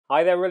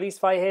Hi there, Release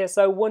Fire here.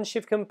 So once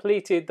you've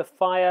completed the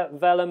Fire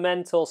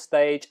Vellumental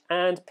stage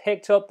and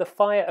picked up the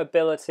fire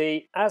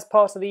ability as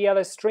part of the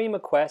Yellow Streamer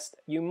quest,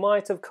 you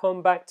might have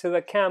come back to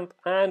the camp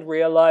and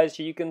realized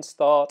you can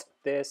start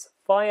this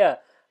fire.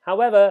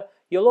 However,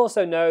 you'll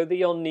also know that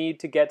you'll need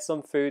to get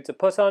some food to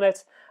put on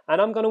it, and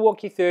I'm going to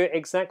walk you through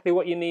exactly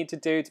what you need to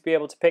do to be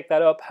able to pick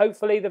that up.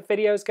 Hopefully the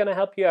video is going to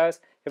help you out.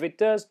 If it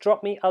does,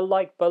 drop me a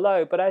like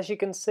below. But as you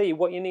can see,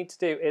 what you need to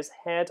do is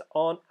head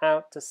on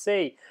out to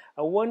sea.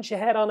 And once you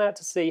head on out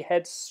to sea,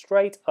 head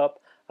straight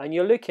up and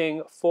you're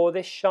looking for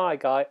this shy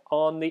guy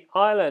on the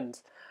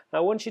island.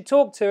 Now once you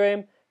talk to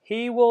him,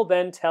 he will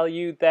then tell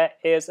you there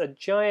is a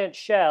giant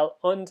shell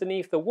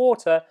underneath the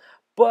water,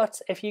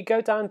 but if you go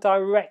down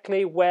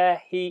directly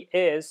where he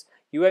is,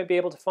 you won't be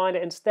able to find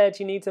it. Instead,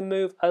 you need to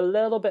move a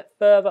little bit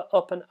further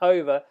up and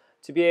over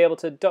to be able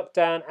to duck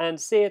down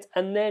and see it,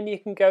 and then you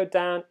can go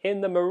down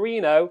in the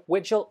Merino,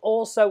 which you'll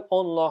also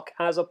unlock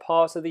as a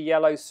part of the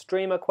Yellow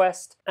Streamer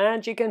quest.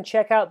 And you can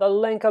check out the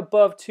link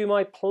above to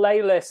my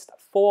playlist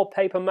for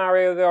Paper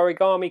Mario The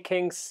Origami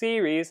King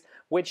series,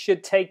 which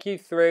should take you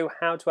through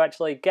how to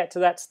actually get to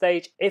that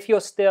stage if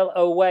you're still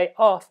a way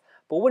off.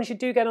 But once you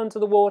do get under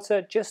the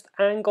water, just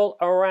angle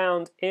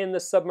around in the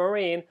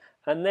submarine,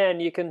 and then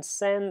you can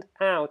send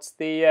out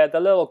the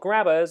little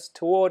grabbers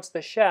towards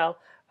the shell,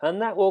 and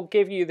that will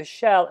give you the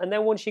shell. And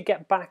then once you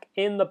get back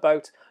in the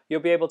boat, you'll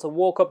be able to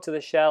walk up to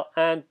the shell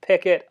and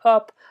pick it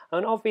up.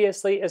 And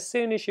obviously, as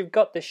soon as you've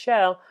got the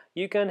shell,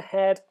 you can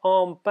head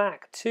on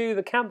back to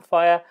the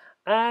campfire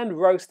and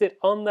roast it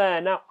on there.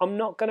 Now, I'm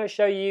not going to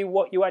show you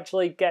what you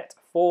actually get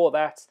for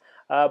that,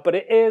 but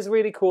it is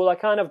really cool. I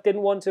kind of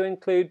didn't want to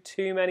include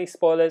too many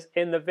spoilers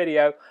in the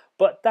video,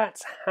 but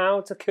that's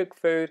how to cook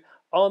food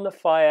on the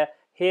fire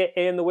here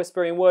in the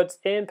Whispering Woods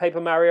in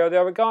Paper Mario The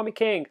Origami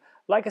King.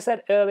 Like I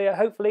said earlier,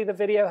 hopefully the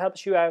video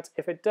helps you out.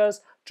 If it does,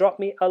 drop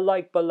me a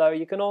like below.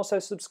 You can also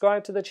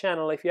subscribe to the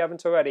channel if you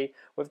haven't already,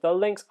 with the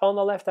links on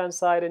the left hand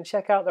side, and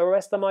check out the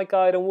rest of my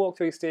guide and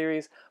walkthrough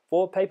series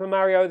for Paper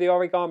Mario The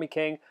Origami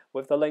King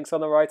with the links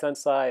on the right hand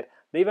side.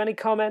 Leave any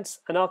comments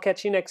and I'll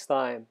catch you next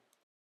time.